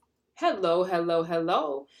Hello, hello,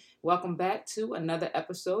 hello. Welcome back to another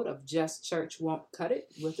episode of Just Church Won't Cut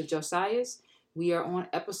It with the Josiahs. We are on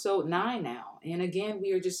episode 9 now. And again,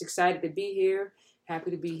 we are just excited to be here, happy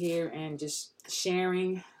to be here, and just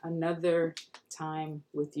sharing another time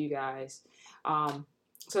with you guys.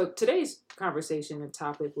 So today's conversation and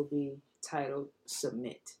topic will be titled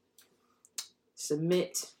Submit.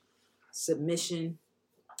 Submission.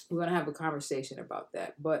 We're going to have a conversation about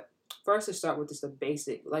that. But first, let's start with just the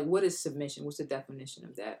basic. Like, what is submission? What's the definition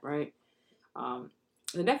of that, right?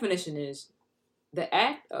 The definition is the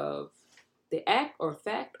act or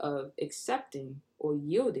fact of accepting or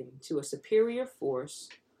yielding to a superior force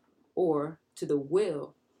or to the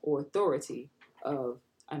will or authority of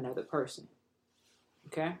another person.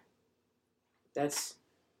 Okay? That's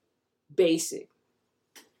basic.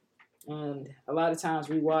 And a lot of times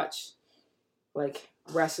we watch like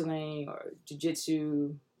wrestling or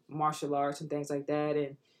jiu-jitsu, martial arts and things like that,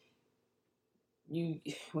 and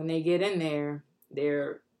when they get in there,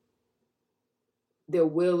 their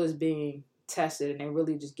will is being tested, and they're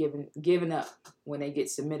really just giving up when they get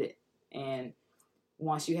submitted. And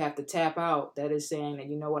once you have to tap out, that is saying that,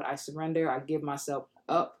 you know what, I surrender, I give myself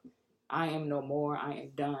up, I am no more, I am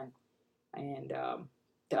done. And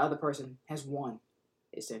the other person has won,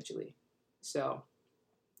 essentially. So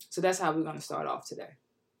that's how we're going to start off today.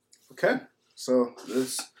 Okay, so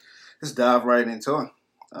let's dive right into it.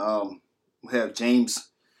 We have James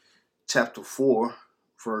chapter 4,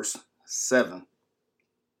 verse 7.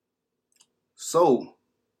 So,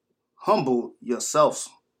 humble yourselves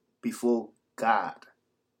before God.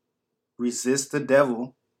 Resist the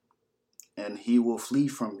devil, and he will flee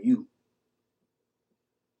from you.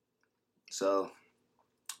 So,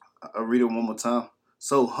 I'll read it one more time.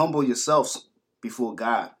 So, humble yourselves before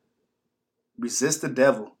God. Resist the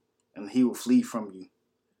devil, and he will flee from you.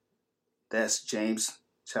 That's James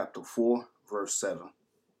chapter 4, verse 7.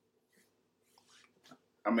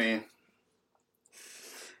 I mean,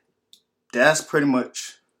 that's pretty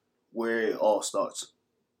much where it all starts.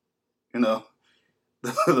 You know,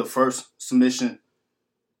 the first submission,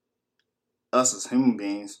 us as human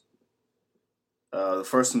beings, the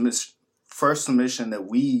first submission that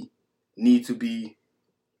we need to be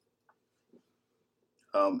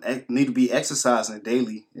exercising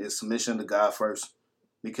daily is submission to God first,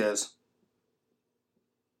 because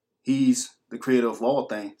He's the creator of all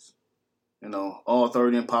things. You know, all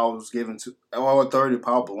authority and power belongs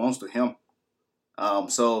to Him.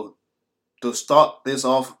 So to start this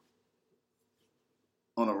off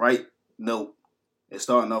on the right note, it's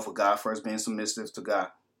starting off with God first, being submissive to God,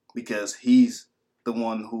 because He's the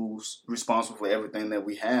one who's responsible for everything that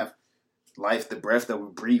we have. Life, the breath that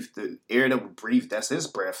we breathe, the air that we breathe, that's His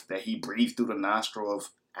breath that He breathed through the nostril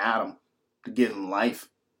of Adam to give him life.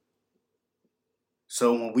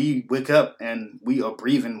 So when we wake up and we are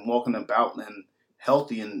breathing, walking about and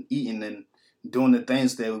healthy and eating and doing the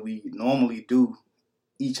things that we normally do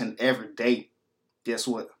each and every day, guess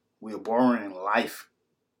what? We are borrowing life.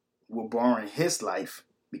 We're borrowing His life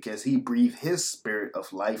because He breathed His spirit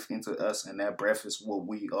of life into us, and that breath is what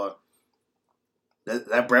we are.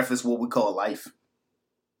 That breath is what we call life.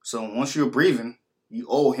 So once you're breathing, you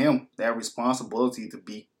owe Him that responsibility to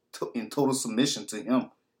be in total submission to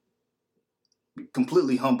Him. Be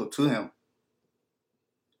completely humble to Him.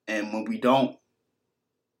 And when we don't,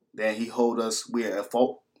 then He hold us, we're at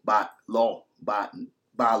fault by law. By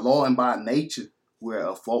law and by nature, we're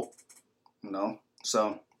at fault. You know?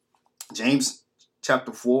 So James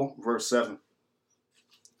chapter 4, verse 7.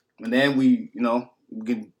 And then we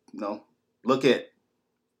can look at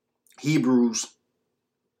Hebrews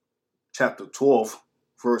chapter 12,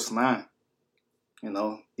 verse 9.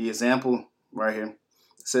 The example right here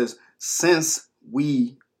says, since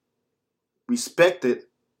we respected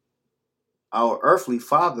our earthly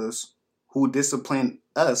fathers who disciplined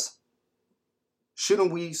us,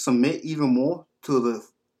 shouldn't we submit even more to the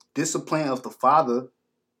discipline of the Father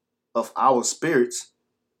of our spirits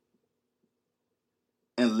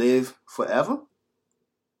and live forever?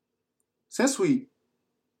 Since we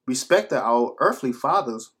respected our earthly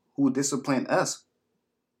fathers who disciplined us,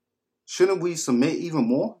 shouldn't we submit even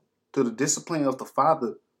more to the discipline of the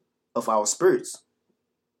Father of our spirits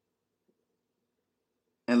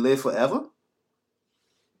and live forever?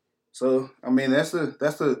 So, I mean, that's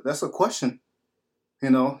a question,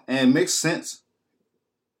 and it makes sense.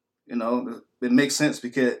 It makes sense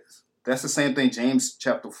because that's the same thing James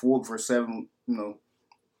chapter 4, verse 7,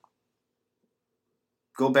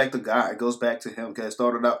 go back to God. It goes back to Him because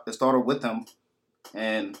it started with Him.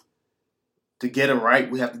 And to get it right,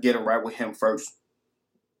 we have to get it right with Him first.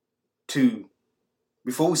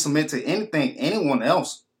 Before we submit to anything, anyone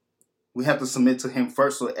else, We have to submit to him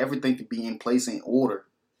first so everything can be in place in order.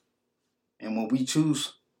 And when we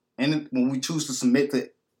choose to submit to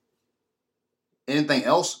anything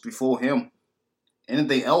else before him,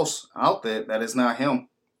 anything else out there that is not him,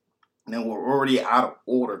 then we're already out of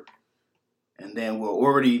order. And then we're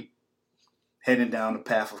already heading down the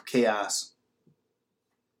path of chaos.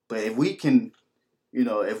 But if we can,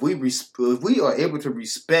 if we are able to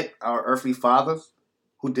respect our earthly fathers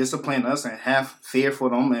who discipline us and have fear for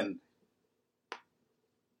them, and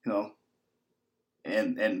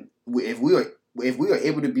if we are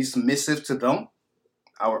able to be submissive to them,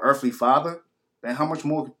 our earthly father, then how much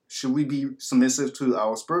more should we be submissive to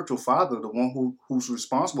our spiritual father, the one who's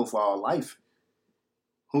responsible for our life,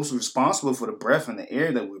 who's responsible for the breath and the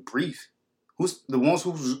air that we breathe, who's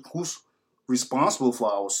responsible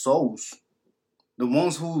for our souls, the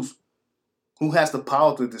ones who has the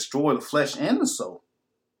power to destroy the flesh and the soul.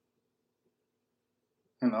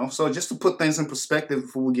 So just to put things in perspective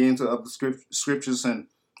before we get into other scriptures and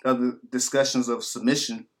other discussions of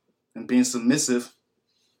submission and being submissive,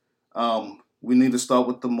 we need to start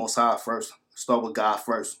with the Most High first. Start with God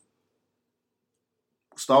first.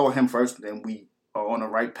 Start with him first, then we are on the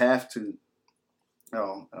right path to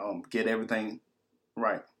get everything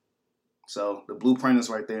right. So the blueprint is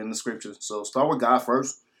right there in the scriptures. So start with God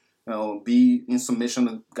first. Be in submission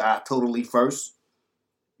to God totally first.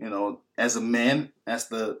 As a man, as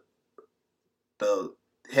the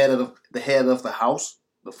head of the house,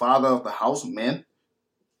 the father of the house, men,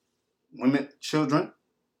 women, children,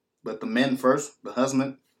 but the men first, the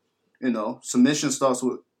husband. Submission starts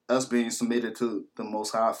with us being submitted to the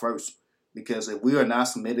Most High first. Because if we are not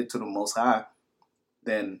submitted to the Most High,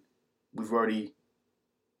 then we've already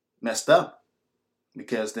messed up.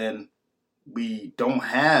 Because then we don't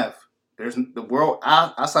have, there's the world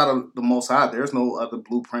outside of the Most High, there's no other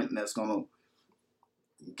blueprint that's going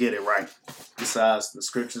to get it right. Besides the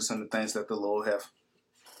scriptures and the things that the Lord have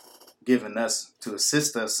given us to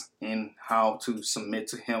assist us in how to submit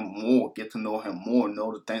to him more, get to know him more,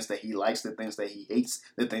 know the things that he likes, the things that he hates,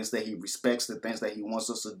 the things that he respects, the things that he wants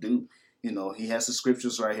us to do. He has the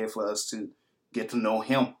scriptures right here for us to get to know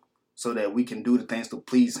him so that we can do the things to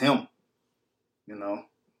please him.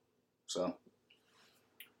 So.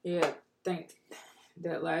 Yeah, I think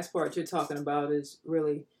that last part you're talking about is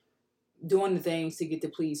really doing the things to get to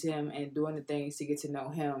please him and doing the things to get to know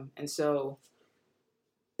him. And so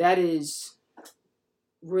that is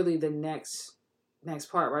really the next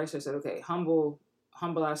part, right? So I said, okay, humble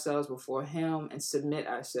ourselves before him and submit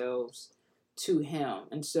ourselves to him.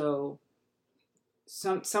 And so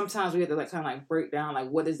sometimes we have to kind of break down,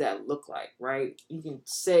 what does that look like, right? You can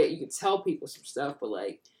tell people some stuff, but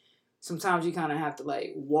sometimes you kind of have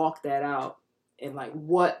to walk that out and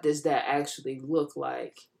what does that actually look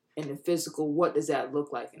like in the physical? What does that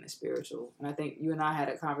look like in the spiritual? And I think you and I had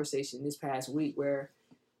a conversation this past week where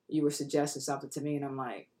you were suggesting something to me and I'm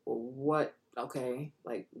like, well, what? Okay.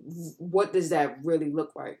 What does that really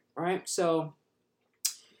look like? Right. So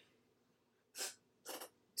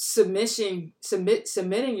submitting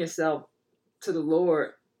yourself to the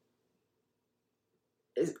Lord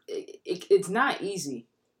it's not easy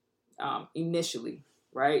initially,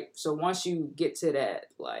 right? So once you get to that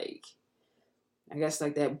I guess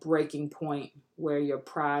that breaking point where your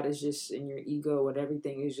pride is just in your ego and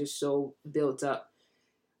everything is just so built up,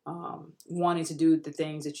 wanting to do the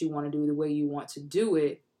things that you want to do the way you want to do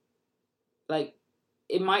it,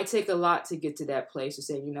 it might take a lot to get to that place to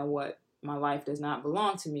say, you know what, my life does not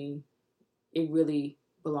belong to me. It really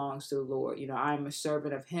belongs to the Lord. I'm a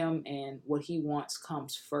servant of him and what he wants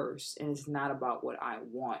comes first. And it's not about what I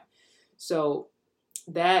want. So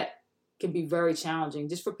that can be very challenging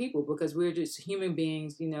just for people because we're just human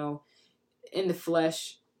beings, in the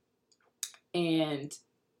flesh. And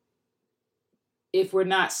if we're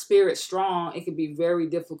not spirit strong, it can be very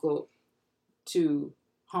difficult to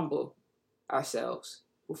humble ourselves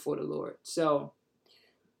before the Lord. So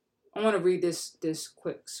I want to read this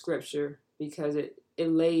quick scripture because it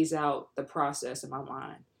lays out the process in my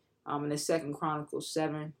mind. In the 2 Chronicles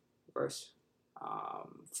 7, verse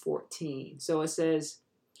 14. So it says,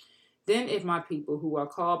 "Then if my people who are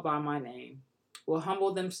called by my name will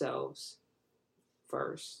humble themselves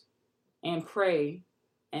first and pray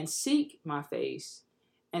and seek my face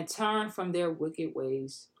and turn from their wicked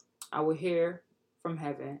ways, I will hear from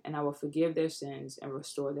heaven and I will forgive their sins and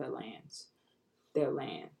restore their land."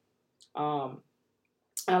 And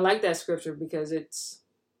I like that scripture because it's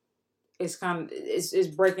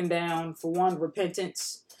breaking down, for one,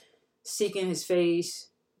 repentance, seeking his face,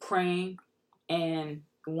 praying, and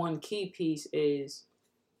one key piece is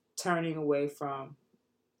turning away from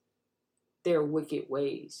their wicked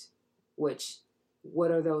ways. which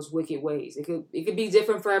what are those wicked ways? It could be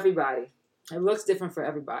different for everybody. It looks different for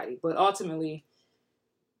everybody, but ultimately,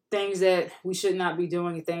 things that we should not be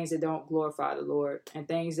doing, things that don't glorify the Lord, and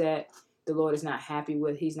things that the Lord is not happy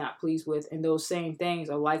with, He's not pleased with, and those same things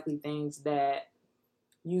are likely things that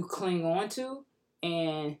you cling on to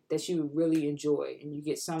and that you really enjoy and you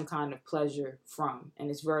get some kind of pleasure from,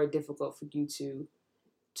 and it's very difficult for you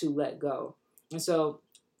to let go. And so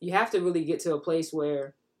you have to really get to a place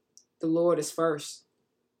where the Lord is first,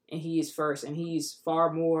 and He is first, and He's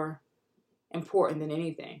far more important than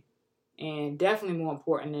anything, and definitely more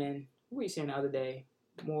important than, what were you saying the other day?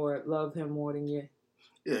 More love Him more than you.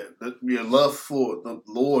 Yeah, your love for the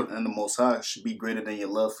Lord and the Most High should be greater than your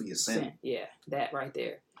love for your sin. Yeah, that right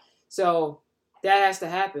there. So that has to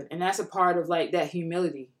happen, and that's a part of like that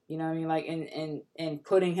humility. You know what I mean? Like and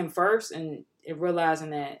putting Him first, and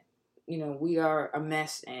realizing that we are a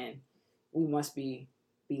mess and we must be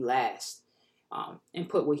last, and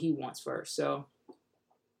put what He wants first. So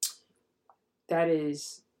that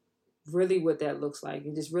is really what that looks like,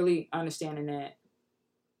 and just really understanding that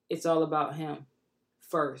it's all about Him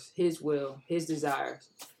first, His will, His desires,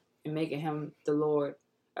 and making Him the Lord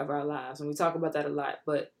of our lives. And we talk about that a lot,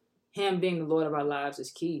 but Him being the Lord of our lives is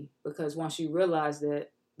key, because once you realize that,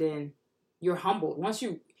 then you're humbled. Once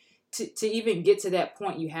you to even get to that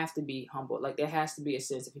point, you have to be humbled. Like, there has to be a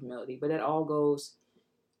sense of humility, but that all goes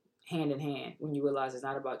hand in hand when you realize it's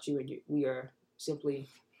not about you, and we are simply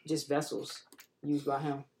just vessels used by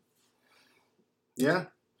Him. Yeah,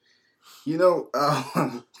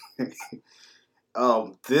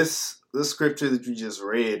 this scripture that you just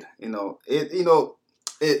read, it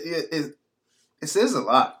says a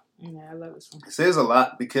lot. Yeah, I love this one. It says a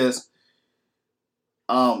lot because,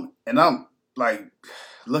 and I'm like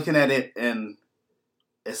looking at it, and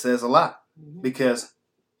it says a lot because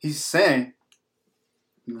He's saying,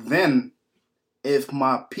 then if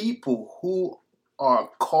my people who are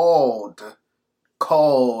called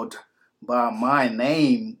by my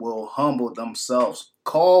name will humble themselves.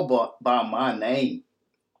 Called by my name.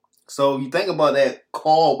 So you think about that,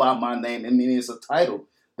 called by my name. I mean, it's a title.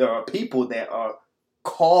 There are people that are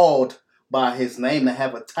called by His name, that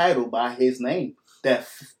have a title by His name, that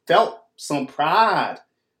felt some pride.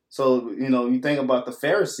 So, you think about the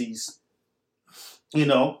Pharisees, they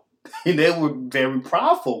were very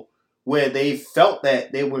prideful, where they felt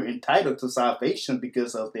that they were entitled to salvation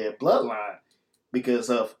because of their bloodline, because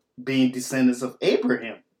of being descendants of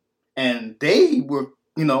Abraham. And they were,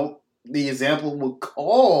 the example were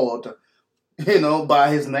called,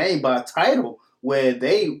 by His name, by title, where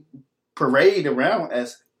they parade around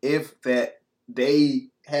as if that they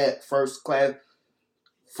had first class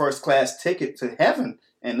ticket to heaven,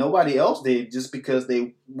 and nobody else did, just because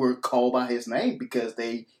they were called by His name, because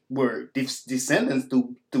they were descendants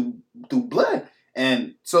through blood.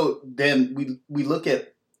 And so then we look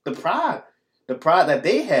at the pride that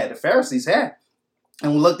they had, the Pharisees had,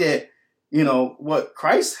 and we looked at what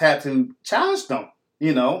Christ had to challenge them,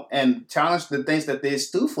 and challenge the things that they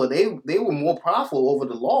stood for. They were more powerful over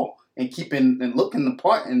the law, and keeping and looking the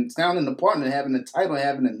part and sounding the part and having the title and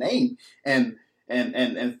having the name, and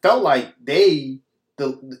felt like they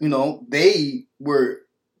were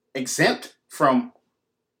exempt from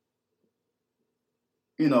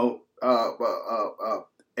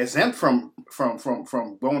exempt from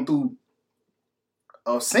going through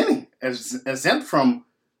sinning, exempt from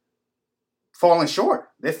falling short.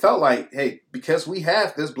 They felt like, hey, because we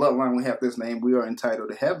have this bloodline, we have this name, we are entitled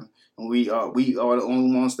to heaven, and we are the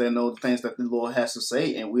only ones that know the things that the Lord has to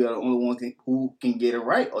say, and we are the only ones who can get it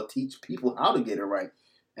right or teach people how to get it right.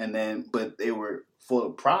 But they were full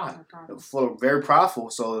of pride, very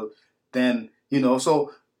prideful. So then,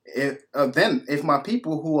 if my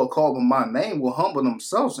people who are called by my name will humble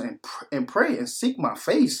themselves and pray and seek my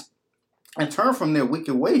face and turn from their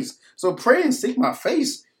wicked ways. So pray and seek my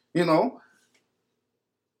face, meaning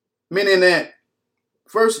that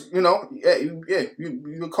first,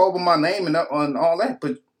 you're called by my name and all that,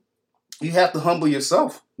 but you have to humble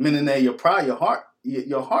yourself, meaning that your pride,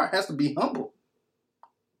 your heart has to be humble.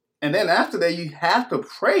 And then after that, you have to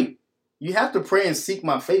pray. You have to pray and seek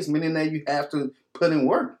my face, meaning that you have to put in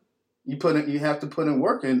work. You have to put in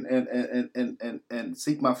work and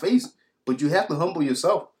seek my face. But you have to humble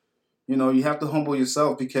yourself. You have to humble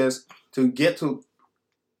yourself, because to get to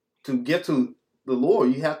the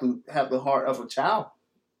Lord, you have to have the heart of a child.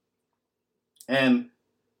 And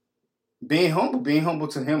being humble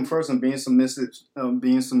to Him first, and being submissive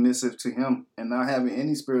to Him, and not having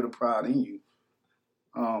any spirit of pride in you.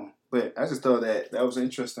 But I just thought that was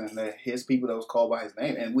interesting that his people that was called by his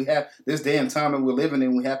name, and we have this day and time that we're living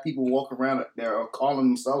in. We have people walk around there are calling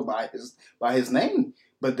themselves by his name,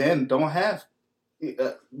 but then don't have,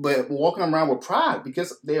 but walking around with pride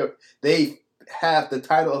because they have the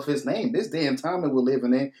title of his name. This day and time that we're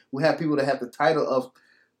living in, we have people that have the title of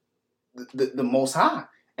the Most High,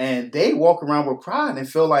 and they walk around with pride and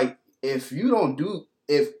feel like if you don't do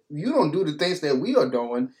the things that we are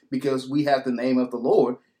doing because we have the name of the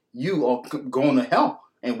Lord, you are going to hell.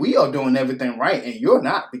 And we are doing everything right, and you're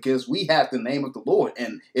not because we have the name of the Lord,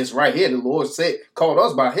 and it's right here. The Lord called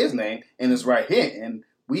us by His name, and it's right here, and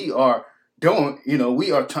we are doing.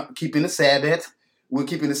 We are keeping the Sabbath. We're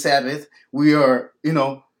keeping the Sabbath. We are,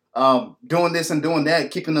 doing this and doing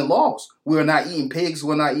that, keeping the laws. We're not eating pigs.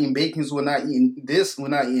 We're not eating bacons. We're not eating this. We're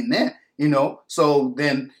not eating that. So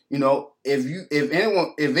then, if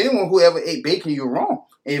anyone who ever ate bacon, you're wrong.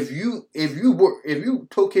 If you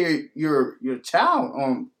took care of your child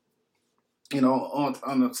on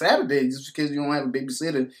a Saturday just because you don't have a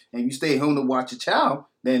babysitter and you stay home to watch your child,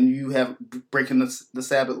 then you have breaking the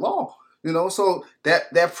Sabbath law. So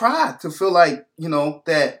that pride to feel like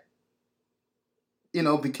that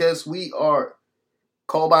because we are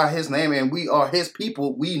called by His name and we are His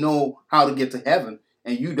people, we know how to get to heaven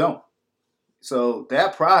and you don't. So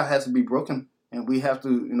that pride has to be broken. And we have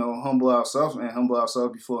to, humble ourselves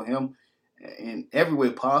before Him in every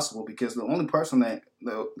way possible, because the only person that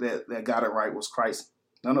got it right was Christ.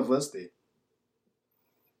 None of us did.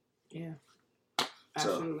 Yeah,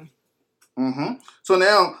 absolutely. So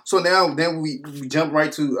now, then we jump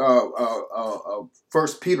right to 1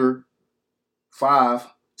 Peter 5,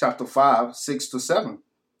 chapter 5, 6-7.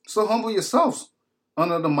 So humble yourselves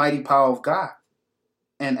under the mighty power of God,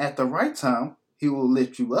 and at the right time He will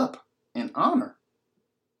lift you up in honor.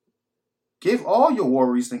 Give all your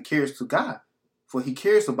worries and cares to God, for He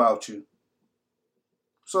cares about you.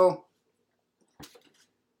 So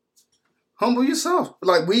humble yourself.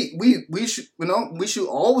 Like we should we should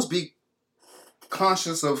always be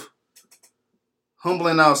conscious of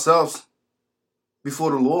humbling ourselves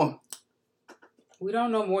before the Lord. We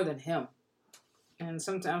don't know more than Him, and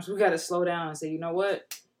sometimes we got to slow down and say, you know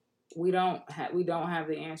what? We don't have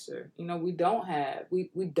the answer. We don't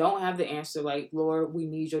have the answer. Like, Lord, we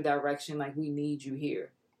need your direction. Like, we need you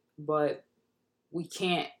here. But we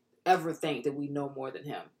can't ever think that we know more than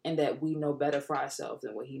Him and that we know better for ourselves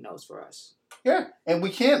than what He knows for us. Yeah, and we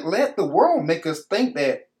can't let the world make us think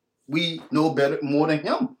that we know more than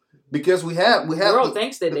Him, because we have. The world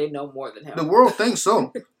thinks that they know more than Him. The world thinks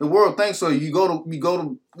so. The world thinks so. You go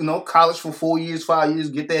to college for 4 years, 5 years,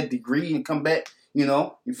 get that degree, and come back.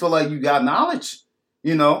 You feel like you got knowledge,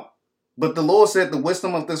 but the Lord said the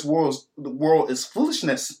wisdom of this world is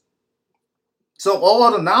foolishness. So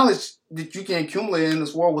all the knowledge that you can accumulate in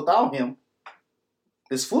this world without Him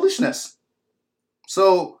is foolishness.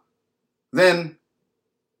 So then,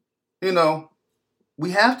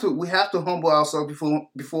 we have to humble ourselves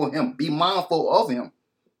before Him. Be mindful of Him.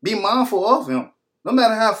 Be mindful of Him. No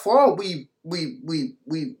matter how far we've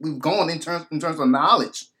gone in terms of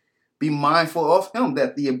knowledge. Be mindful of Him,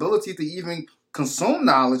 that the ability to even consume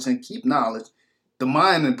knowledge and keep knowledge, the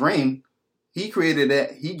mind and brain, He created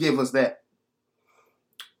that. He gave us that.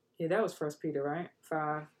 Yeah, that was 1 Peter, right?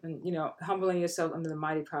 5. And, humbling yourself under the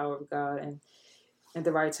mighty power of God, and at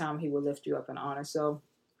the right time He will lift you up in honor. So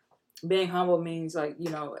being humble means, like,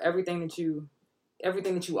 everything that you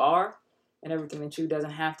are and everything that you doesn't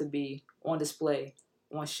have to be on display,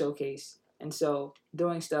 on showcase. And so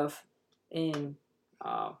doing stuff in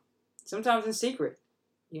sometimes in secret.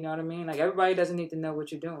 You know what I mean? Like, everybody doesn't need to know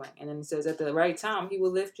what you're doing. And then it says at the right time, He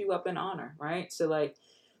will lift you up in honor, right? So, like,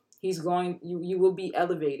 you will be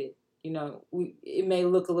elevated. It may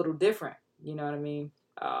look a little different, you know what I mean?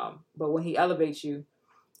 But when He elevates you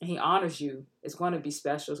and He honors you, it's going to be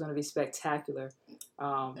special. It's going to be spectacular.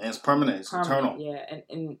 And it's permanent. It's eternal. Yeah,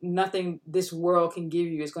 and nothing this world can give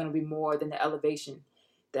you is going to be more than the elevation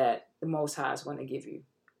that the Most High is going to give you.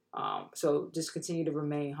 So just continue to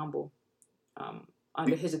remain humble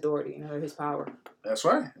under His authority and under His power. That's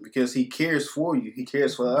right, because He cares for you. He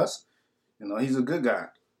cares for us. He's a good God.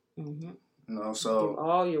 Mm-hmm. So give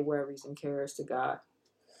all your worries and cares to God.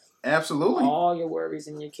 Absolutely, all your worries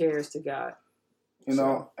and your cares to God.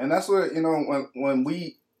 And that's what when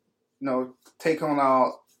we take on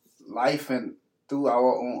our life and through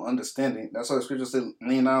our own understanding. That's what the scripture says: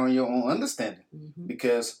 lean out on your own understanding,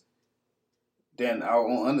 because then our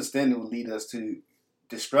own understanding will lead us to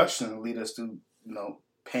destruction, will lead us to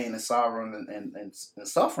pain and sorrow and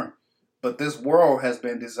suffering. But this world has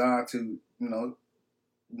been designed to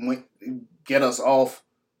get us off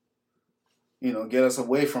get us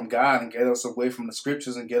away from God and get us away from the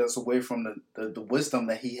scriptures and get us away from the wisdom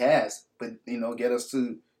that He has. But get us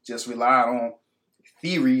to just rely on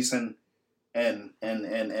theories and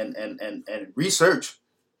research.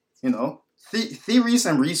 Theories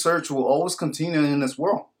and research will always continue in this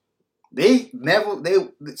world.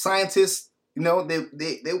 Scientists,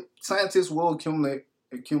 scientists will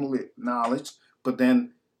accumulate knowledge, but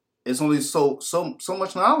then it's only so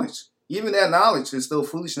much knowledge. Even that knowledge is still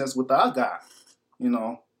foolishness without God,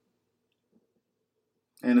 And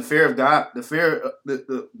the fear of God,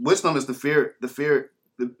 the wisdom is the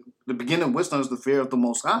beginning of wisdom is the fear of the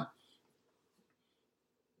Most High.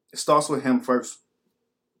 It starts with Him first.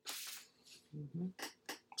 Mm-hmm.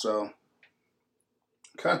 So,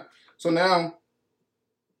 okay. So now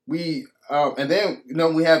we, and then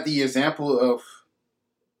we have the example of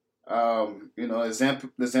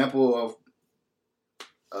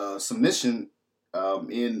submission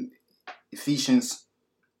in Ephesians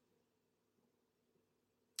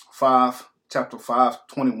 5, chapter 5,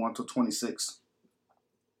 21 to 26.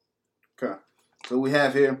 Okay. So we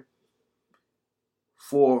have here,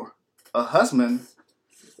 for a husband.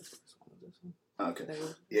 Okay.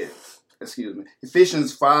 Yeah. Excuse me.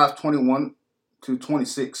 Ephesians 5, 21 to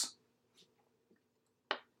 26.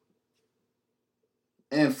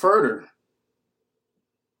 And further,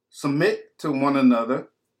 submit to one another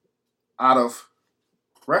out of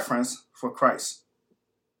reverence for Christ.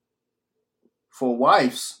 For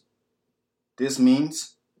wives, this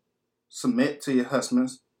means submit to your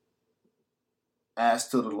husbands as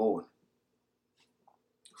to the Lord.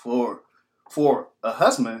 For a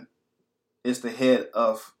husband is the head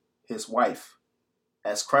of his wife,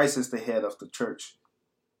 as Christ is the head of the church.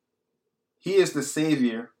 He is the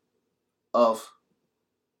Savior of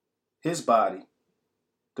His body,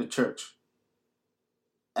 the church.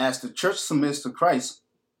 As the church submits to Christ,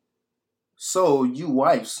 so you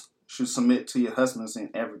wives should submit to your husbands in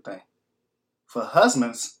everything. For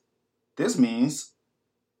husbands, this means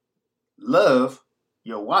love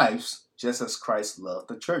your wives just as Christ loved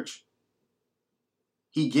the church.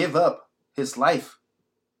 He gave up His life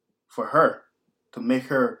for her to make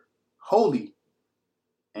her holy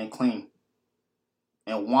and clean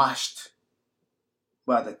and washed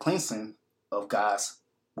by the cleansing of God's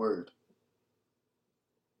word.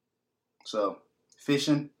 So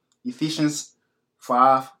Ephesians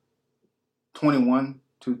 5, 21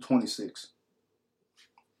 to 26.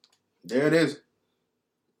 There it is.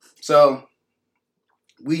 So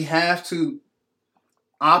we have to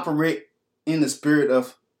operate in the spirit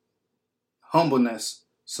of humbleness,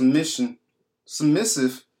 submissive,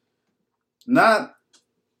 not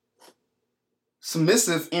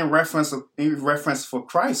submissive in reference for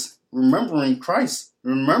Christ, remembering Christ,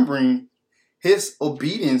 remembering His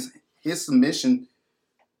obedience, His submission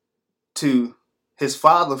to His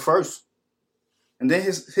Father first, and then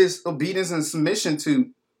his obedience and submission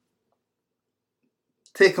to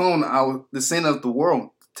take on the sin of the world,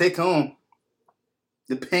 take on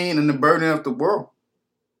the pain and the burden of the world.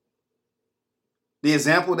 The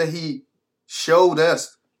example that He showed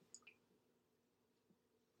us.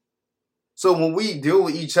 So when we deal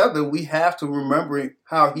with each other, we have to remember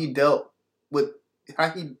how He dealt with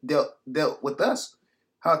us,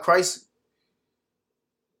 how Christ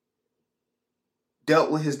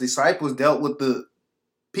dealt with His disciples, dealt with the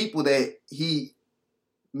people that He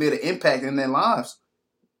made an impact in their lives.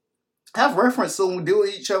 Have reference, so when we deal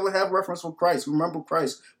with each other, have reference for Christ. Remember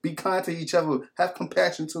Christ. Be kind to each other. Have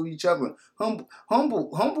compassion to each other.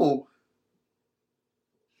 Humble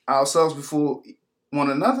ourselves before one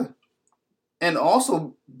another. And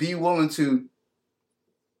also be willing to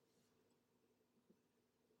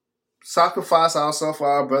sacrifice ourselves for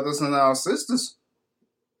our brothers and our sisters.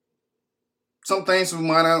 Some things we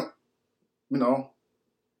might not,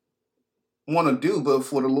 want to do, but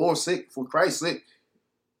for the Lord's sake, for Christ's sake,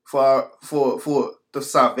 for the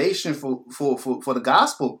salvation, for the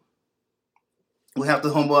gospel, we have to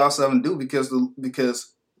humble ourselves and do because the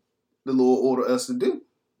Lord ordered us to do.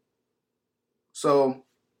 So,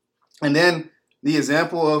 and then the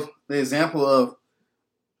example of the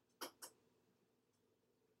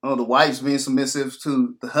wives being submissive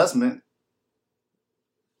to the husband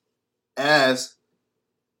as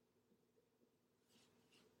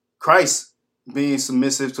Christ being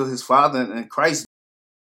submissive to His Father, and Christ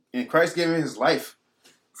giving His life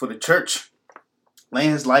for the church,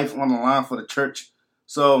 laying His life on the line for the church.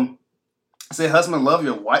 So I say, husband, love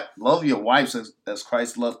your wives as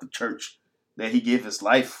Christ loved the church, that He gave His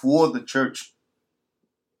life for the church.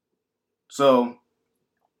 So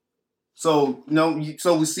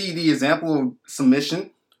we see the example of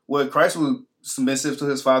submission where Christ submissive to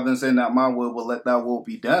his father and say, not my will, but let thy will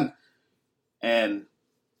be done. And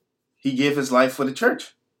he gave his life for the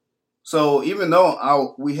church. So even though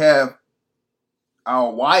our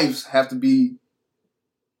wives have to be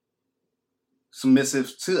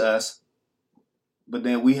submissive to us, but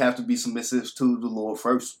then we have to be submissive to the Lord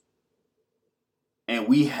first. And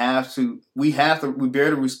we bear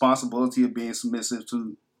the responsibility of being submissive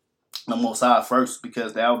to the Most High first,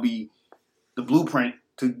 because that will be the blueprint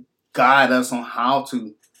to guide us on how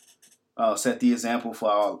to set the example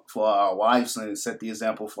for our wives, and set the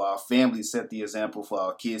example for our families, set the example for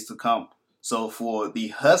our kids to come. So for the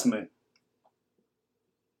husband,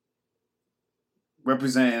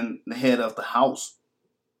 representing the head of the house,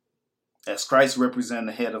 as Christ representing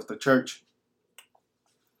the head of the church,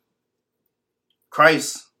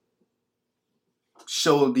 Christ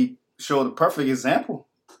showed the perfect example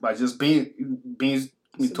by just being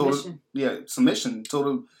in total submission,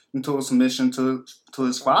 total submission to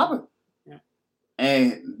his father. Yeah.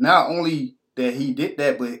 And not only that he did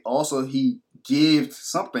that, but also he gave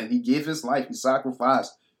something. He gave his life. He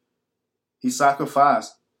sacrificed.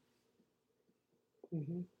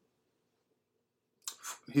 Mm-hmm.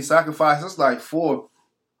 He sacrificed his life for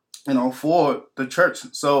the church.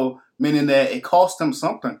 So meaning that it cost him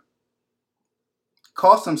something.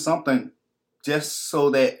 Just so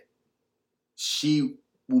that she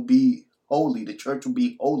will be holy. The church will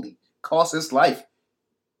be holy. Cost his life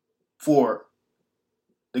for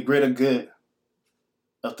the greater good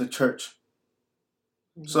of the church.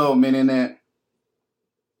 Mm-hmm. So meaning that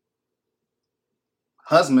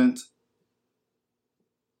husbands,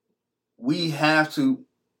 we have to,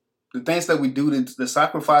 the things that we do, the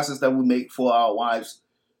sacrifices that we make for our wives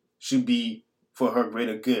should be for her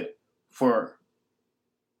greater good, for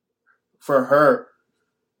her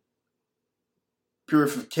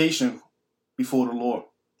purification before the Lord.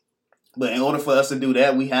 But in order for us to do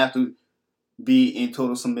that, we have to be in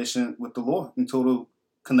total submission with the Lord, in total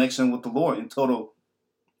connection with the Lord, in total.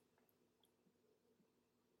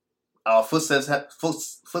 Our footsteps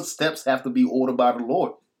have to be ordered by the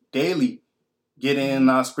Lord daily. Getting in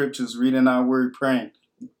our scriptures, reading our word, praying,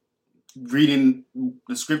 reading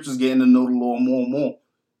the scriptures, getting to know the Lord more and more,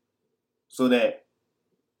 so that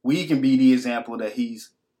we can be the example that He's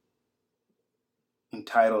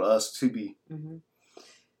entitled us to be. Mm-hmm.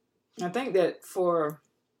 I think that for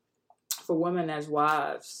women as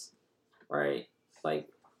wives, right? Like,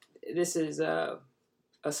 this is a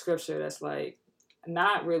scripture that's like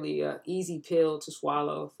not really an easy pill to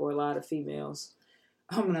swallow for a lot of females.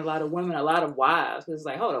 And a lot of women, a lot of wives. It's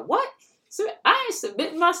like, hold on, what? So I ain't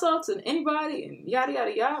submitting myself to anybody, and yada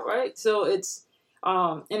yada yada, right? So it's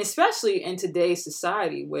and especially in today's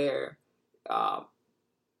society where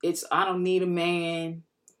it's, I don't need a man,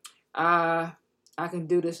 I can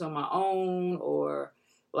do this on my own, or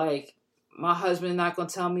like my husband not gonna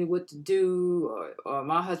tell me what to do, or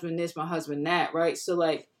my husband this, my husband that, right? So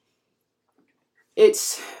like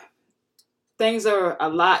things are a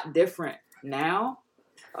lot different now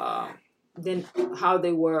than how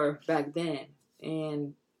they were back then.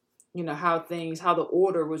 And how the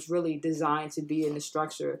order was really designed to be, and the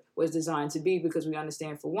structure was designed to be, because we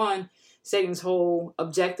understand, for one, Satan's whole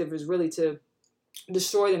objective is really to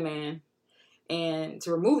destroy the man and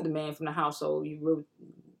to remove the man from the household.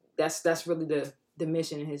 That's really the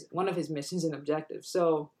mission, one of his missions and objectives.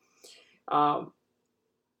 So the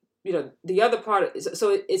other part is,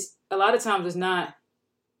 so it's a lot of times it's not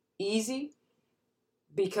easy,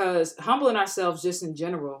 because humbling ourselves just in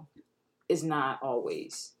general is not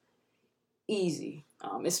always easy,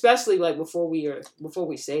 especially like before we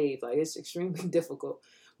save. Like, it's extremely difficult,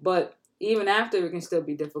 but even after, it can still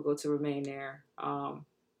be difficult to remain there.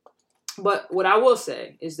 But what I will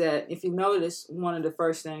say is that, if you notice, one of the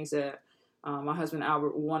first things that my husband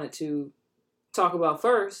Albert wanted to talk about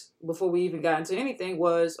first, before we even got into anything,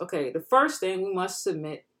 was, okay, the first thing, we must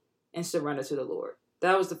submit and surrender to the Lord.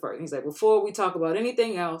 That was the first. He's like, before we talk about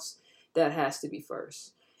anything else, that has to be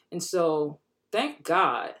first. And so thank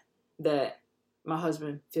God that my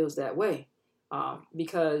husband feels that way,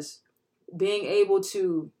 because being able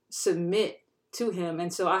to submit to him.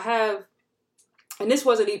 And so I have, and this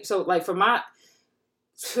wasn't even, so like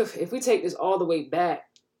if we take this all the way back,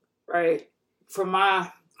 right, from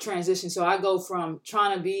my transition, so I go from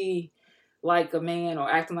trying to be like a man,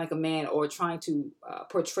 or acting like a man, or trying to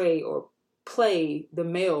portray or play the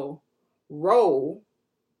male role,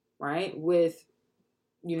 right, with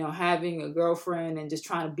having a girlfriend and just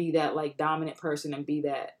trying to be that like dominant person and be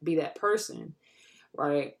that person,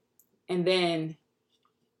 right? And then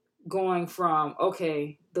going from,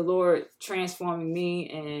 okay, the Lord transforming me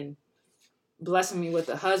and blessing me with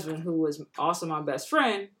a husband who was also my best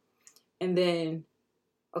friend. And then,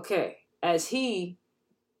 okay, as he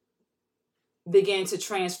began to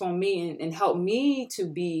transform me and help me to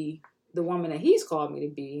be the woman that he's called me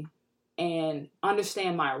to be and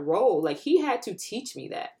understand my role, like he had to teach me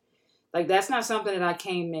that. Like that's not something that I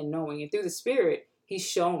came in knowing. And through the Spirit, he's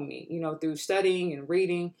shown me, through studying and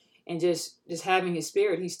reading and just having his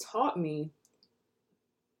Spirit, he's taught me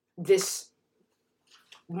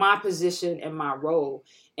my position and my role,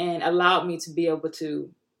 and allowed me to be able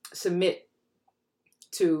to submit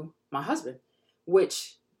to my husband,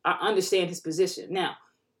 which I understand his position. Now,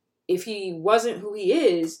 if he wasn't who he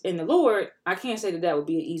is in the Lord, I can't say that would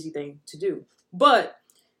be an easy thing to do. But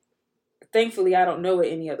thankfully, I don't know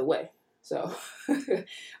it any other way. So,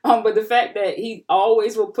 but the fact that he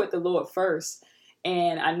always will put the Lord first,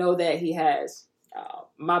 and I know that he has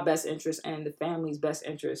my best interest and the family's best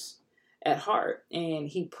interest at heart, and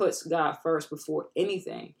he puts God first before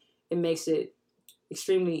anything, it makes it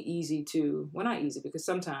extremely easy to, well, not easy, because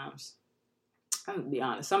sometimes, I'm going to be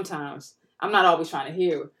honest, sometimes I'm not always trying to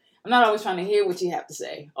hear what you have to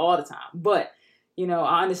say all the time. But,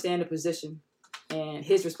 I understand the position and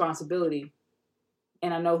his responsibility,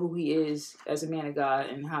 and I know who he is as a man of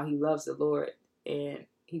God and how he loves the Lord, and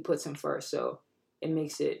he puts him first. So it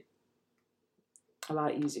makes it a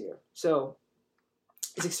lot easier. So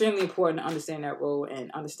it's extremely important to understand that role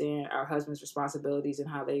and understand our husband's responsibilities and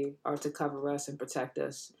how they are to cover us and protect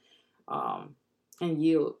us, and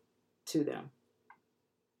yield to them.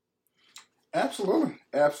 Absolutely.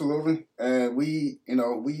 And we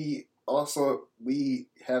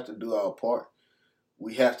have to do our part.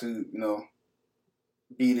 We have to,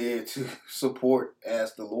 be there to support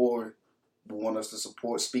as the Lord would want us to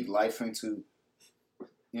support, speak life into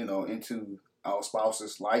our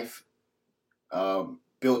spouse's life,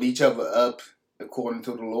 build each other up according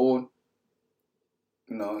to the Lord.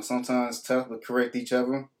 And sometimes tough to correct each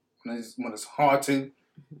other when it's hard to.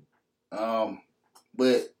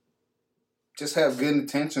 But just have good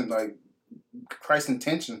intention, like Christ's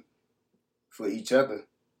intention for each other.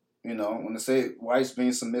 When they say wives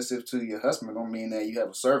being submissive to your husband, don't mean that you have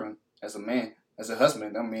a servant as a man. As a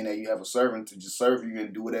husband, don't mean that you have a servant to just serve you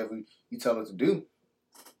and do whatever you tell her to do.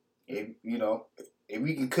 If you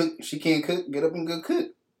can cook, if she can't cook, get up and go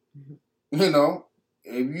cook. Mm-hmm.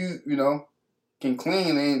 If you can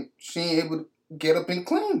clean and she ain't able to get up and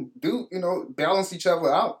clean, balance each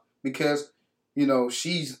other out, because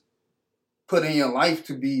she's put in your life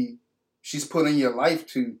she's put in your life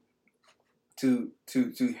to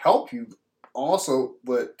help you also,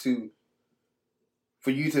 but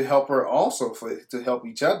for you to help her also, to help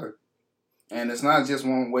each other. And it's not just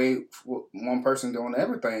one way, one person doing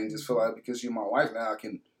everything. Just feel like because you're my wife now, I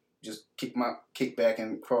can just kick back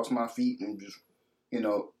and cross my feet and just,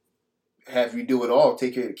 have you do it all.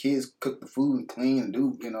 Take care of the kids, cook the food, and clean, and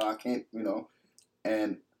do, I can't,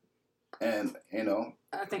 and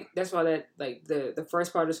I think that's why that, like, the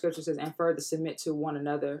first part of the scripture says, and further submit to one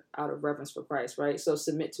another out of reverence for Christ, right? So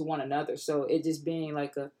submit to one another. So it just being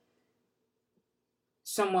like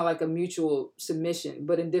somewhat like a mutual submission,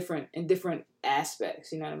 but in different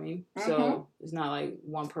aspects, you know what I mean? Mm-hmm. So it's not like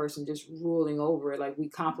one person just ruling over it. Like we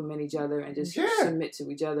complement each other and just submit to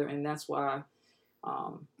each other, and that's why.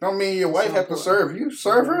 Don't mean your wife have to serve you.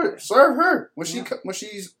 Serve her when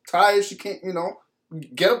she's tired. She can't,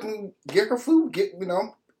 get up and get her food. It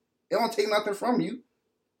don't take nothing from you.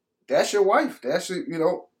 That's your wife. That's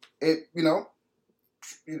your, if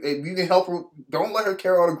you can help her, don't let her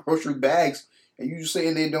carry all the grocery bags. And you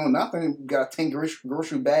sitting there doing nothing. You got 10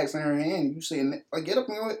 grocery bags in her hand. You sitting like, get up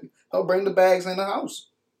and help bring the bags in the house.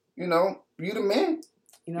 You the man.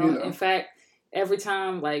 In fact, every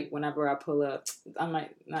time, like, whenever I pull up, I'm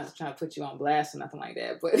like, not trying to put you on blast or nothing like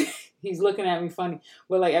that, but he's looking at me funny.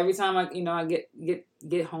 But, like, every time I get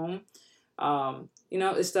home,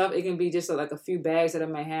 it's stuff, it can be just like a few bags that I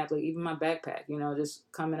may have, like even my backpack, just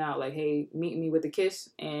coming out like, hey, meet me with a kiss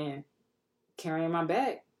and carrying my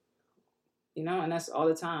bag, and that's all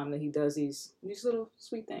the time that he does these little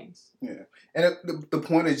sweet things. Yeah. And the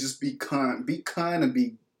point is just be kind and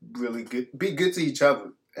be really good. Be good to each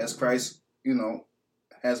other as Christ,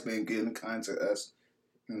 has been good and kind to us,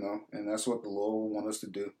 and that's what the Lord will want us to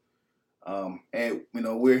do. And,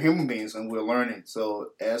 we're human beings and we're learning.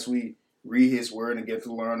 So as we read his word and get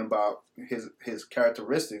to learn about his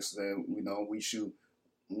characteristics, then, we should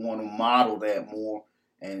want to model that more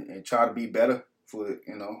and try to be better for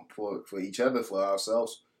each other, for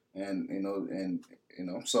ourselves. And,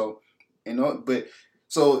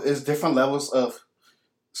 so it's different levels of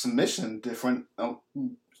submission, different,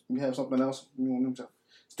 you have something else you want to tell?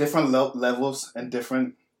 It's different levels and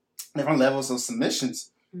different different levels of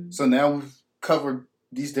submissions. Mm-hmm. So now we've covered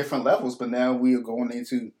these different levels, but now we are going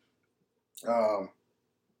into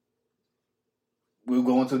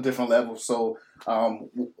different levels. So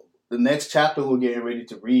the next chapter we're getting ready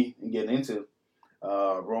to read and get into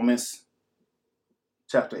Romans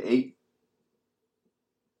chapter 8,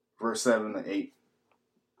 verse 7 to 8.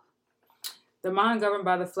 The mind governed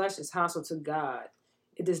by the flesh is hostile to God.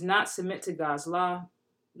 It does not submit to God's law,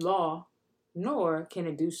 nor can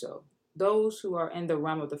it do so. Those who are in the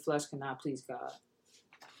realm of the flesh cannot please God.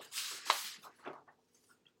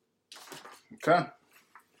 Okay.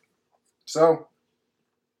 So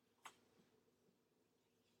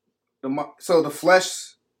the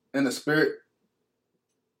flesh and the spirit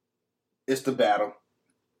is the battle.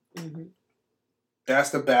 Mm-hmm. That's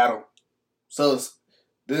the battle. So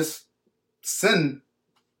this sin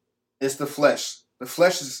is the flesh. The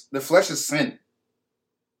flesh is sin.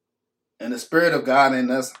 And the Spirit of God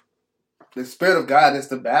in us, the Spirit of God is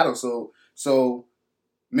the battle. So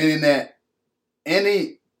meaning that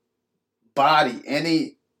any body,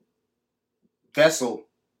 any vessel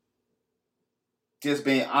just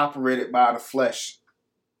being operated by the flesh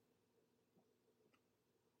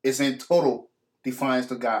is in total defiance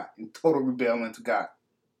to God, in total rebellion to God.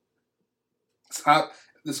 It's how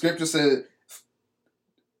the scripture said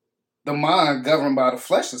the mind governed by the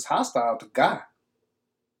flesh is hostile to God.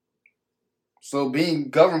 So being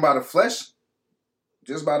governed by the flesh,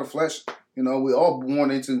 just by the flesh, we're all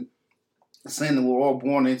born into sin, and we're all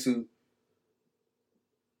born into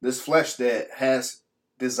this flesh that has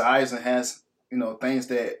desires and has, things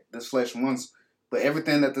that this flesh wants. But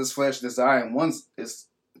everything that this flesh desires and wants is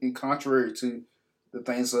in contrary to the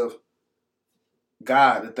things of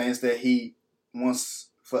God, the things that He wants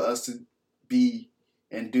for us to be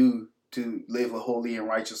and do to live a holy and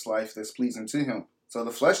righteous life that's pleasing to Him. So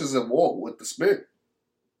the flesh is at war with the spirit.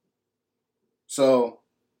 So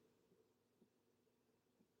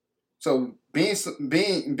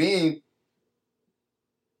being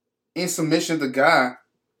in submission to God,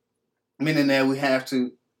 meaning that we have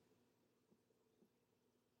to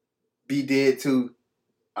be dead to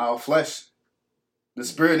our flesh. The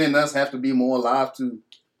spirit in us have to be more alive to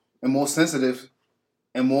and more sensitive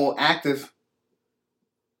and more active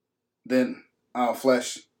than our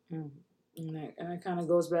flesh. And that kind of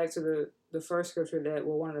goes back to the first scripture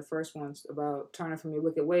one of the first ones about turning from your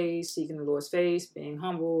wicked ways, seeking the Lord's face, being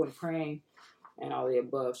humble and praying, and all the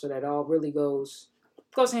above. So that all really goes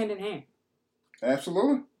hand in hand.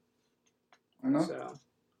 Absolutely. So,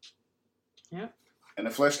 yeah. And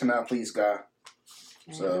the flesh cannot please God.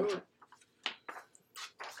 So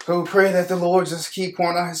we pray that the Lord just keep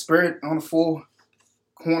pouring out His Spirit on the four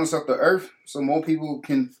corners of the earth so more people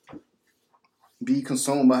can be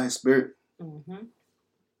consumed by His Spirit. Mm-hmm.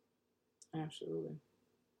 Absolutely.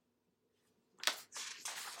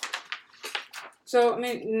 So,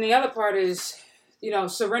 the other part is,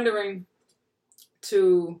 surrendering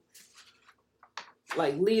to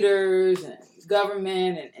like leaders and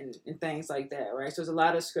government and things like that, right? So there's a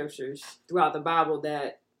lot of scriptures throughout the Bible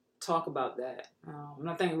that talk about that. And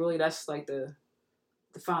I think really that's like the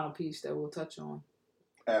final piece that we'll touch on.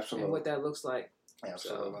 Absolutely. And what that looks like.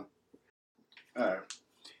 Absolutely. All right.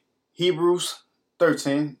 Hebrews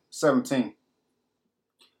 13:17.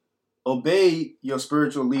 Obey your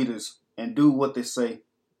spiritual leaders and do what they say.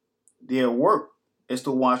 Their work is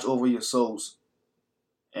to watch over your souls,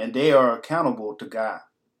 and they are accountable to God.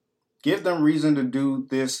 Give them reason to do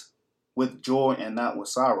this with joy and not with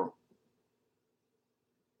sorrow.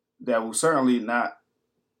 That will certainly not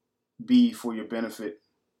be for your benefit.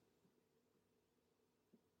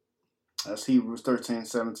 That's Hebrews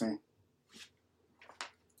 13:17.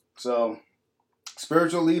 So,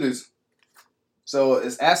 spiritual leaders. So,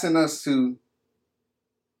 it's asking us to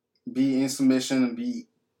be in submission and be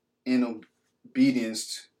in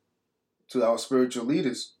obedience to our spiritual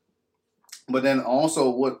leaders. But then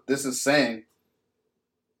also what this is saying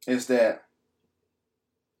is that,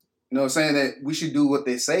 saying that we should do what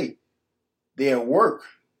they say. Their work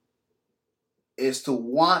is to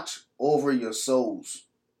watch over your souls,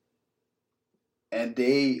 and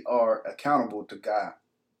they are accountable to God.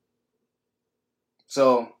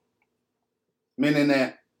 So, meaning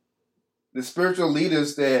that the spiritual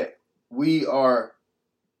leaders that we are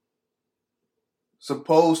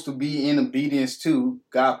supposed to be in obedience to,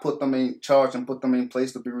 God put them in charge and put them in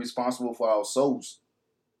place to be responsible for our souls.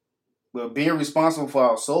 But being responsible for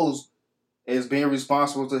our souls is being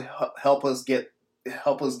responsible to help us get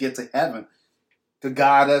to heaven, to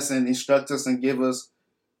guide us and instruct us and give us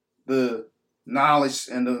the knowledge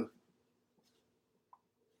and the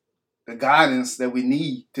guidance that we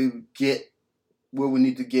need to get where we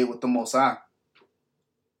need to get with the Most High.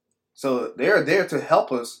 So they're there to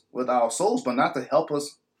help us with our souls, but not to help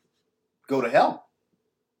us go to hell.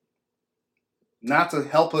 Not to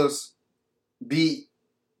help us be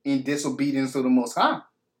in disobedience to the Most High.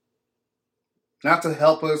 Not to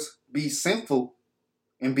help us be sinful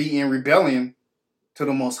and be in rebellion to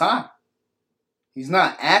the Most High. He's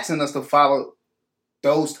not asking us to follow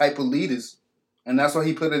those type of leaders. And that's why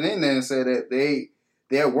he put it in there and said that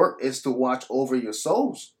their work is to watch over your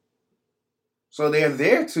souls. So they're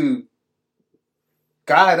there to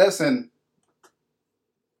guide us and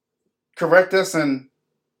correct us and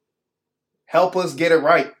help us get it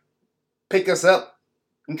right. Pick us up,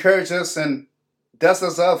 encourage us, and dust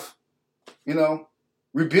us off.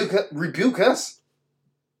 Rebuke us.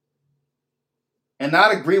 And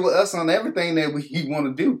not agree with us on everything that we want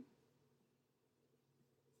to do.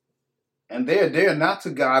 And they're there not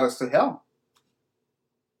to guide us to hell.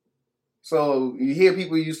 So you hear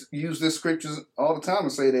people use this scriptures all the time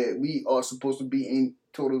and say that we are supposed to be in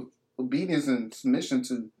total obedience and submission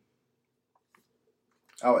to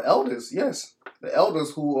our elders. Yes, the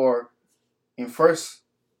elders who are in first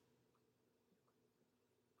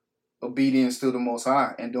obedience to the Most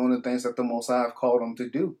High and doing the things that the Most High have called them to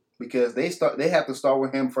do. Because they have to start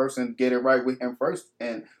with him first and get it right with him first.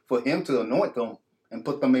 And for him to anoint them and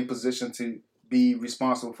put them in position to be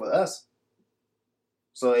responsible for us.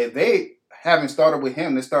 So if they haven't started with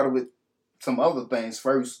him, they started with some other things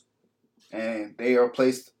first. And they are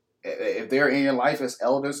placed, if they're in your life as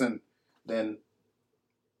elders, and then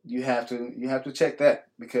you have to check that,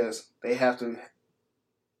 because they have to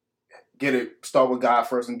start with God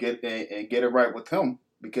first and get it right with him,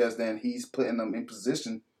 because then he's putting them in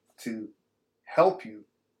position to help you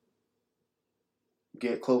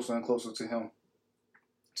get closer and closer to him.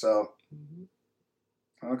 So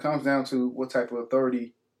it comes down to what type of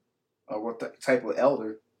authority or what type of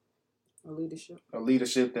elder or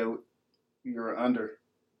leadership that you're under.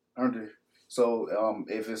 So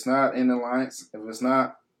if it's not in alliance, if it's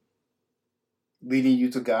not leading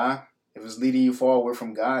you to God, if it's leading you far away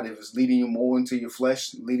from God, if it's leading you more into your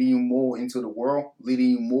flesh, leading you more into the world,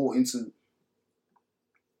 leading you more into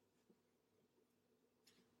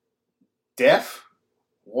death,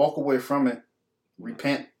 walk away from it,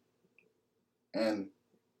 repent, and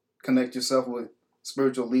connect yourself with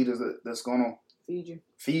spiritual leaders that's going to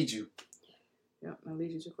feed you. Yep, and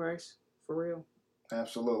lead you to Christ, for real.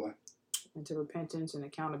 Absolutely. And to repentance and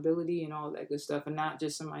accountability and all that good stuff, and not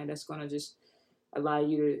just somebody that's going to just allow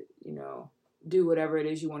you to, do whatever it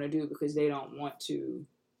is you want to do because they don't want to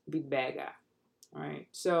be the bad guy. All right.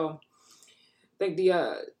 So I think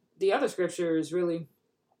the other scripture is really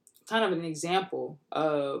kind of an example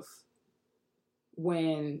of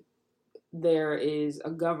when there is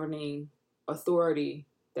a governing authority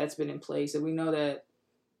that's been in place. And we know that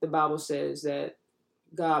the Bible says that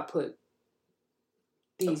God put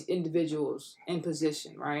these individuals in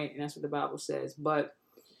position, right? And that's what the Bible says. But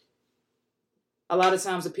a lot of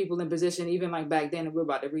times the people in position, even like back then, and we're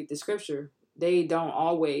about to read the scripture, they don't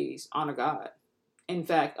always honor God. In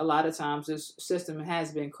fact, a lot of times this system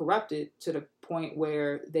has been corrupted to the point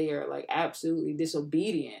where they are like absolutely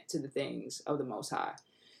disobedient to the things of the Most High.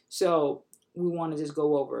 So we want to just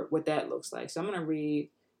go over what that looks like. So I'm going to read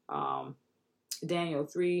Daniel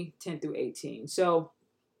 3:10-18. So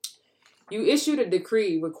you issued a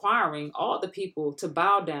decree requiring all the people to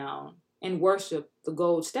bow down and worship the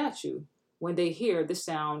gold statue when they hear the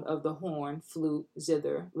sound of the horn, flute,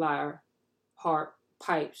 zither, lyre, harp,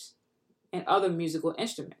 pipes, and other musical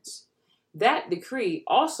instruments. That decree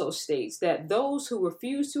also states that those who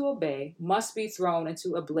refuse to obey must be thrown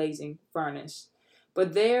into a blazing furnace.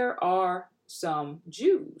 But there are some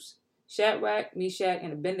Jews, Shadrach, Meshach,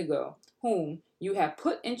 and Abednego, whom you have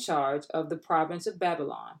put in charge of the province of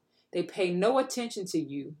Babylon. They pay no attention to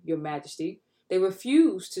you, your majesty. They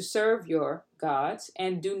refuse to serve your gods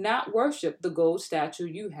and do not worship the gold statue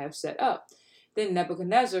you have set up. Then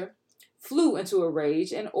Nebuchadnezzar flew into a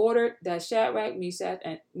rage and ordered that Shadrach,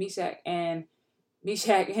 Meshach, and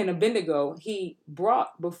Abednego he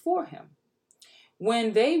brought before him.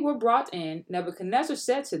 When they were brought in, Nebuchadnezzar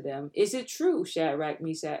said to them, "Is it true, Shadrach,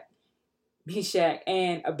 Meshach,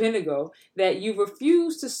 and Abednego, that you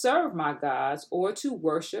refuse to serve my gods or to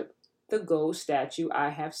worship the gold statue I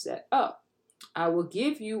have set up? I will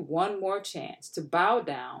give you one more chance to bow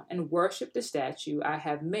down and worship the statue I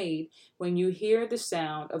have made when you hear the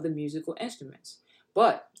sound of the musical instruments.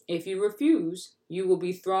 But if you refuse, you will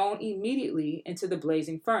be thrown immediately into the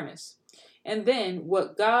blazing furnace. And then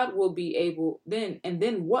what God will be able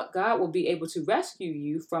to rescue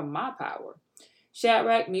you from my power."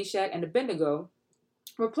 Shadrach, Meshach, and Abednego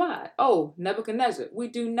replied, "O Nebuchadnezzar, we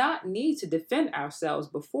do not need to defend ourselves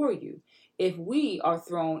before you. If we are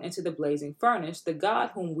thrown into the blazing furnace, the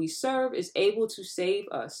God whom we serve is able to save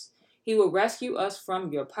us. He will rescue us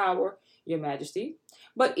from your power, your majesty.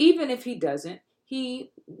 But even if he doesn't,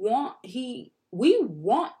 we want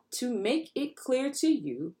to make it clear to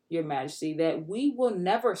you, your majesty, that we will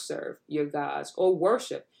never serve your gods or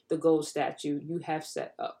worship the gold statue you have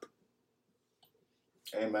set up."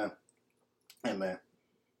 Amen. Amen.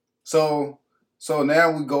 So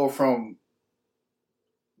now we go from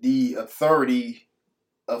the authority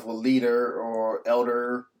of a leader or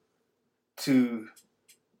elder to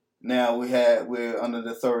now we're under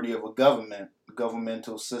the authority of a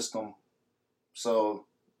governmental system. So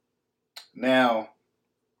now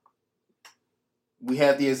we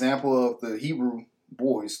have the example of the Hebrew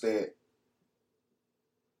boys that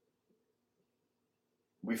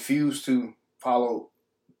refused to follow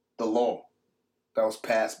the law that was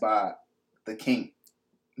passed by the king,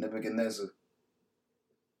 Nebuchadnezzar.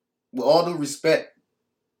 With all due respect,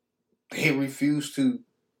 they refused to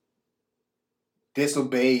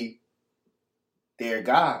disobey their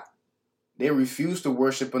God. They refused to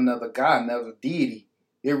worship another God, another deity.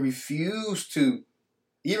 They refused to,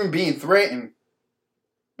 even being threatened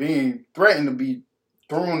to be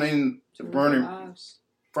thrown in the burning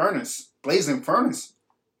furnace, blazing furnace.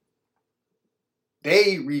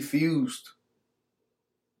 They refused.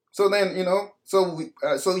 So then, so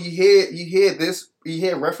you hear this, you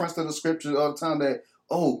hear reference to the scriptures all the time that,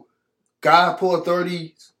 oh, God put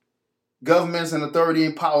authority, governments and authority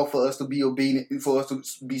and power for us to be obedient, for us to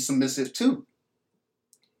be submissive to.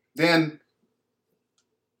 Then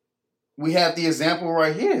we have the example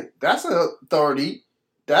right here. That's an authority.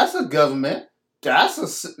 That's a government. That's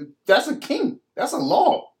a king. That's a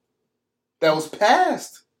law that was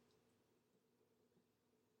passed.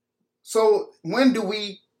 So when do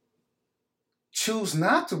we choose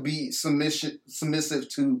not to be submissive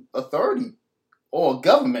to authority or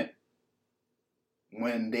government?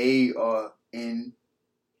 When they are in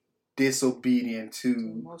disobedient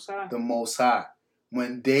to the Most High.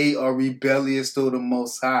 When they are rebellious to the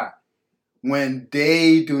Most High. When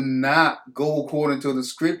they do not go according to the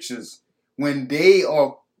scriptures. When they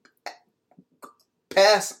are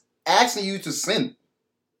asking you to sin.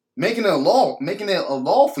 Making it a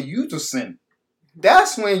law for you to sin.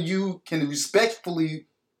 That's when you can respectfully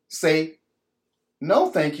say, no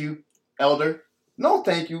thank you, elder. No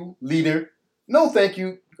thank you, leader. No thank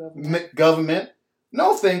you, government.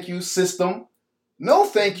 No thank you, system. No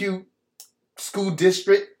thank you, school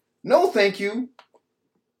district. No thank you,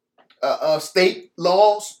 state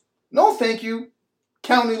laws. No thank you,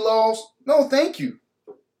 county laws. No thank you.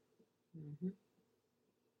 Mm-hmm.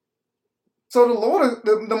 So the Lord,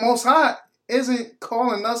 the Most High, isn't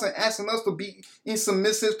calling us and asking us to be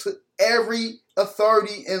submissive to every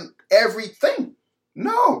authority and everything.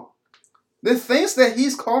 No. The things that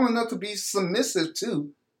he's calling us to be submissive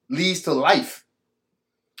to leads to life,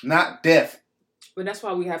 not death. But that's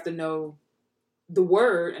why we have to know the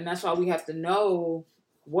word, and that's why we have to know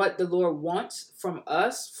what the Lord wants from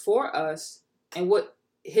us, for us, and what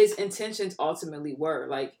his intentions ultimately were,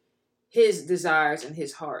 like his desires and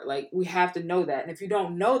his heart. Like, we have to know that. And if you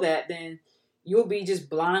don't know that, then you'll be just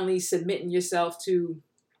blindly submitting yourself to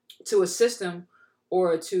a system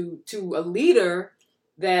or to a leader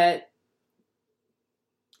that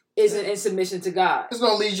isn't in submission to God. It's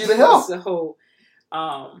going to lead you to hell. So,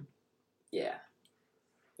 yeah.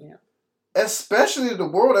 Especially the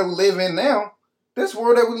world that we live in now. This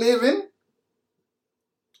world that we live in,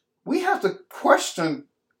 we have to question.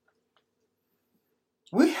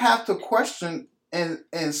 We have to question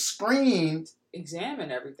and screen.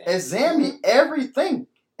 Examine everything. Examine everything.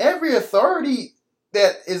 Every authority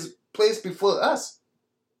that is placed before us.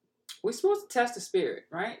 We're supposed to test the spirit,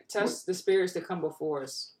 right? Test the spirits that come before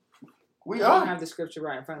us. We don't have the scripture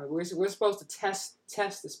right in front of me. We're supposed to test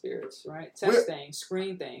the spirits, right? Test things,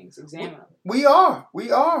 screen things, examine them. We are.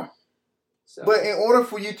 So, but in order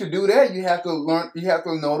for you to do that, you have to learn. You have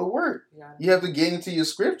to know the word. You have to get into your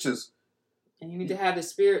scriptures. And you need to have the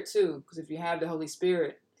Spirit too, because if you have the Holy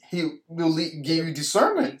Spirit, He will give you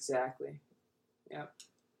discernment. Exactly. Yep.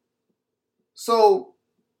 So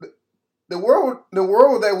the world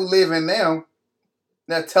that we live in now,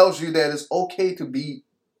 that tells you that it's okay to be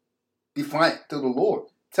defiant to the Lord.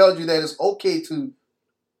 Tells you that it's okay to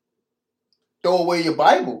throw away your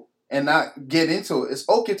Bible and not get into it. It's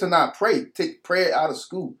okay to not pray. Take prayer out of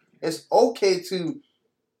school. It's okay to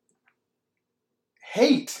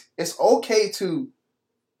hate. It's okay to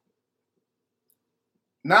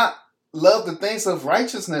not love the things of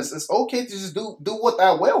righteousness. It's okay to just do what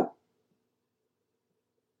thou will.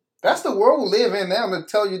 That's the world we live in now, to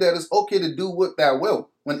tell you that it's okay to do what thou will.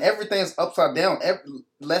 When everything's upside down,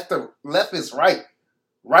 left is right,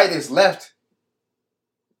 right is left.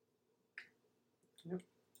 Yep.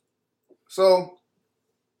 So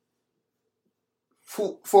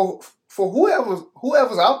for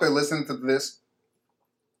whoever's out there listening to this,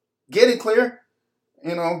 get it clear.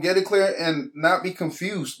 Get it clear and not be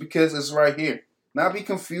confused, because it's right here. Not be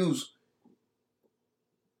confused.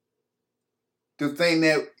 The thing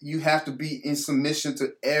that you have to be in submission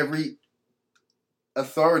to every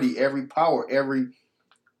authority, every power, every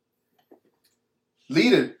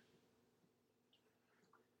leader.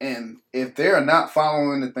 And if they're not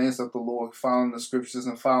following the things of the Lord, following the scriptures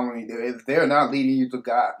and if they're not leading you to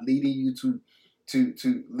God, leading you to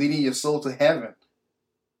leading your soul to heaven,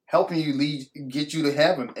 helping you get you to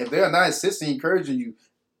heaven, if they're not assisting, encouraging you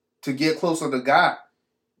to get closer to God,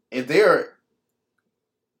 if they're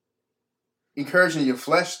encouraging your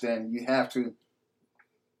flesh, then you have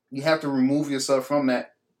to remove yourself from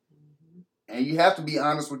that. And you have to be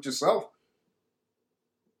honest with yourself.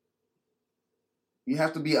 You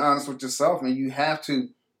have to be honest with yourself, and you have to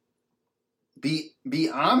be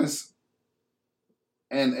honest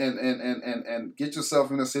and get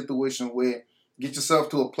yourself in a situation where, get yourself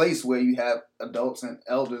to a place where you have adults and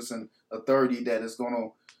elders and authority that is going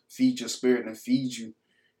to feed your spirit and feed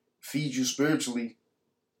you spiritually,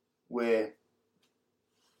 where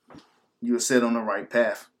you're set on the right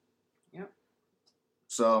path. Yep.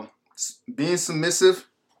 So being submissive,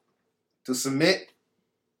 to submit,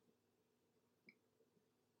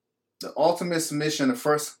 the ultimate submission, the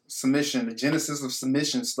first submission, the genesis of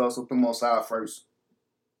submission starts with the Most High first.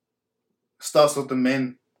 Starts with the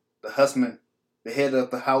men, the husband, the head of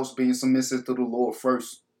the house being submissive to the Lord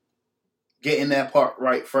first. Getting that part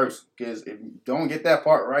right first. Because if you don't get that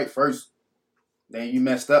part right first, then you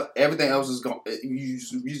messed up. Everything else is going. You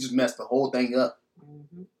just messed the whole thing up.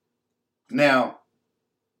 Mm-hmm. Now,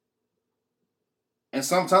 and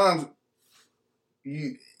sometimes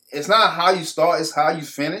it's not how you start, it's how you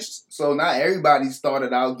finish. So not everybody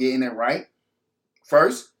started out getting it right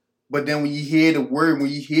first, but then when you hear the word, when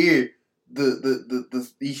you hear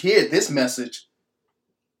you hear this message,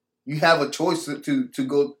 you have a choice to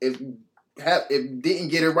go. If you didn't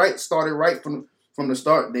get it right, started right from the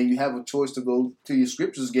start, then you have a choice to go to your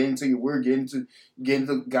scriptures, get into your word, get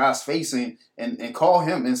into God's face and call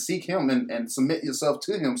Him and seek Him and submit yourself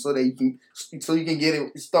to Him so that you can get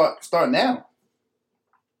it start now.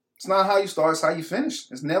 It's not how you start, it's how you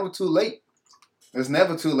finish. It's never too late. It's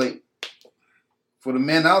never too late for the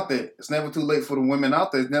men out there. It's never too late for the women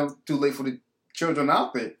out there. It's never too late for the children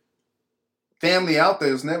out there. Family out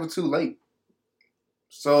there. It's never too late.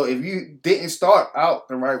 So if you didn't start out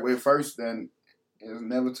the right way first, then it's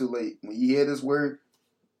never too late. When you hear this word,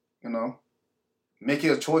 make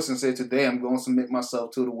your choice and say, today I'm going to submit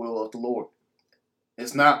myself to the will of the Lord.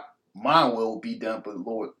 It's not my will be done, but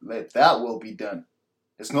Lord, let that will be done.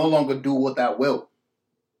 It's no longer do what thou wilt.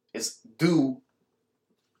 It's do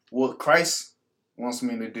what Christ wants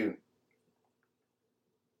me to do.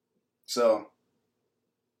 So,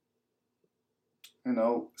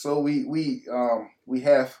 so we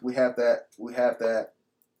have that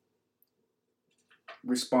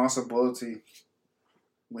responsibility.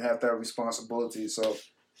 We have that responsibility. So,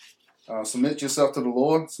 submit yourself to the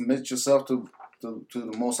Lord. Submit yourself to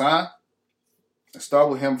the Most High. And start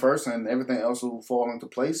with Him first, and everything else will fall into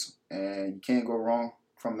place, and you can't go wrong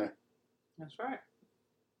from there. That's right.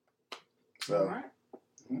 So, all right.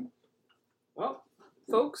 Mm-hmm. Well,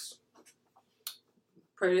 folks,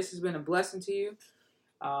 pray this has been a blessing to you.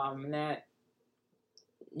 And that,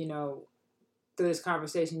 through this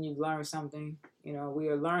conversation, you've learned something. We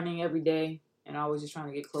are learning every day and always just trying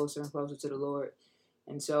to get closer and closer to the Lord.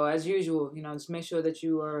 And so, as usual, just make sure that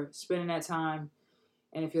you are spending that time.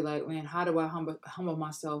 And if you're like, man, how do I humble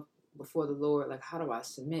myself before the Lord? Like, how do I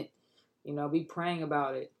submit? Be praying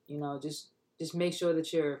about it. Just make sure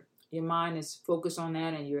that your mind is focused on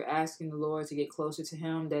that and you're asking the Lord to get closer to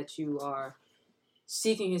Him, that you are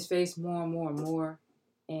seeking His face more and more and more,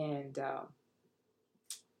 and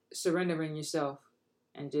surrendering yourself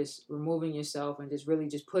and just removing yourself and just really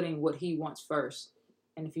just putting what He wants first.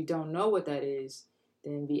 And if you don't know what that is,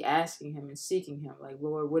 then be asking Him and seeking Him. Like,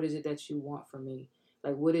 Lord, what is it that you want from me?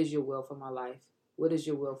 Like, what is your will for my life? What is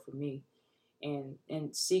your will for me? And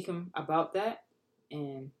seek Him about that,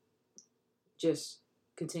 and just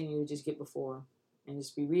continue to just get before Him and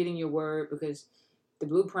just be reading your word, because the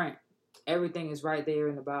blueprint, everything is right there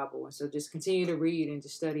in the Bible. And so just continue to read and to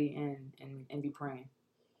study and be praying.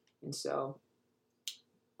 And so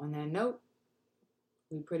on that note,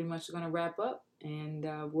 we pretty much are going to wrap up, and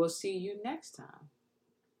we'll see you next time.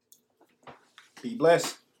 Be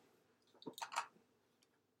blessed.